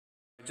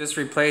Just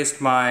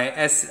replaced my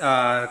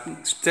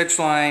stitch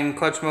line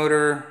clutch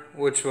motor,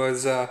 which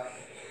was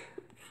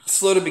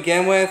slow to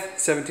begin with,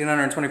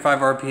 1725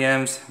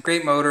 RPMs.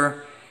 Great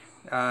motor.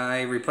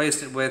 I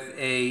replaced it with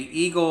a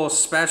Eagle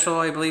Special,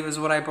 I believe is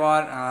what I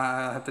bought.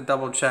 I'll have to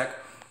double check.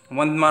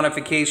 One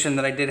modification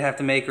that I did have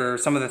to make, or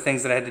some of the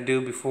things that I had to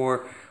do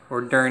before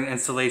or during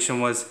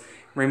installation, was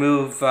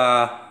remove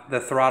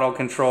the throttle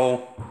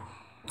control.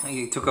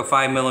 I took a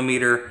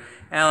 5mm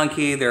Allen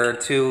key. There are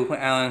two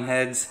Allen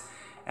head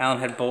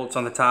bolts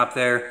on the top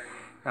there.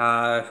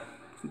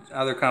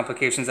 Other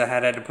complications I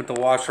had to put the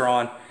washer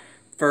on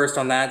first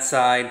on that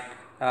side,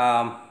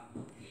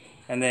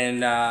 and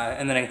then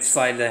I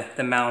slide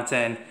the mount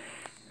in.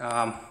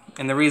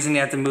 And the reason you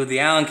have to move the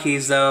Allen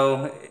keys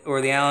though,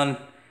 or the Allen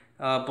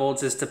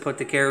bolts, is to put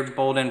the carriage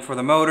bolt in for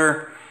the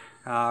motor.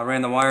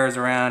 Ran the wires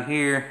around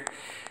here.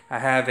 I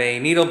have a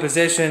needle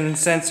position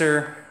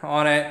sensor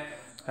on it.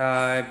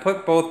 I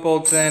put both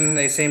bolts in.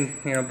 They seem,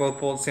 both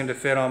bolts seem to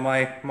fit on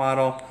my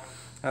model.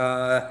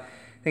 I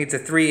think it's a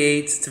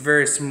 3/8. It's a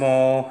very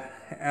small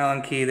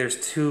Allen key. There's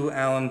two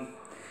Allen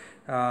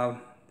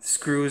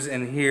screws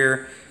in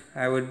here.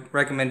 I would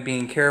recommend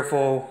being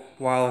careful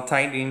while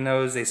tightening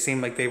those. They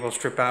seem like they will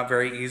strip out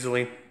very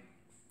easily.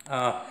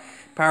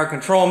 Power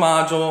control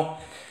module,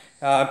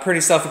 pretty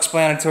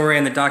self-explanatory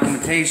in the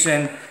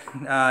documentation.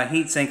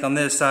 Heat sink on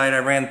this side. I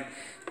ran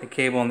the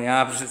cable on the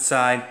opposite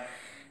side.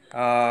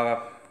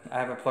 I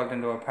have it plugged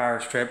into a power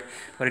strip.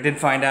 What I did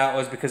find out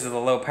was because of the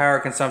low power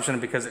consumption,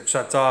 because it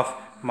shuts off,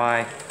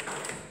 my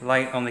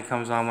light only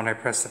comes on when I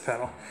press the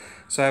pedal.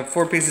 So I have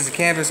 4 pieces of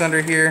canvas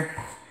under here.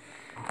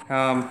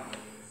 And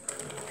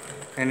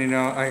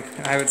I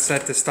have it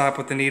set to stop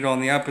with the needle in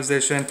the up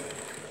position.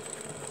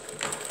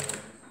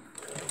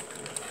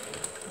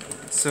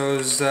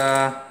 So's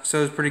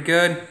pretty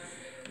good.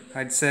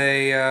 I'd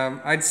say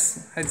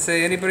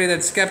anybody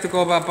that's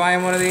skeptical about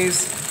buying one of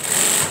these,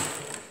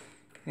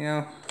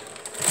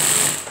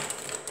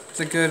 it's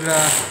a good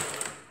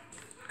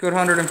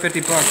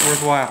 $150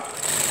 worthwhile.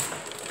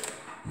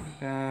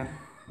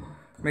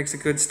 Makes a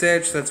good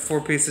stitch. That's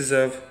 4 pieces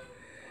of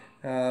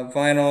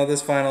vinyl.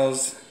 This vinyl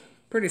is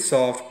pretty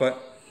soft,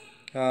 but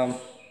yeah,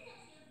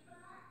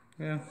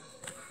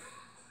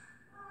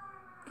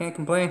 can't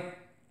complain.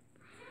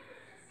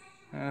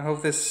 I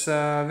hope this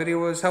video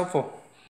was helpful.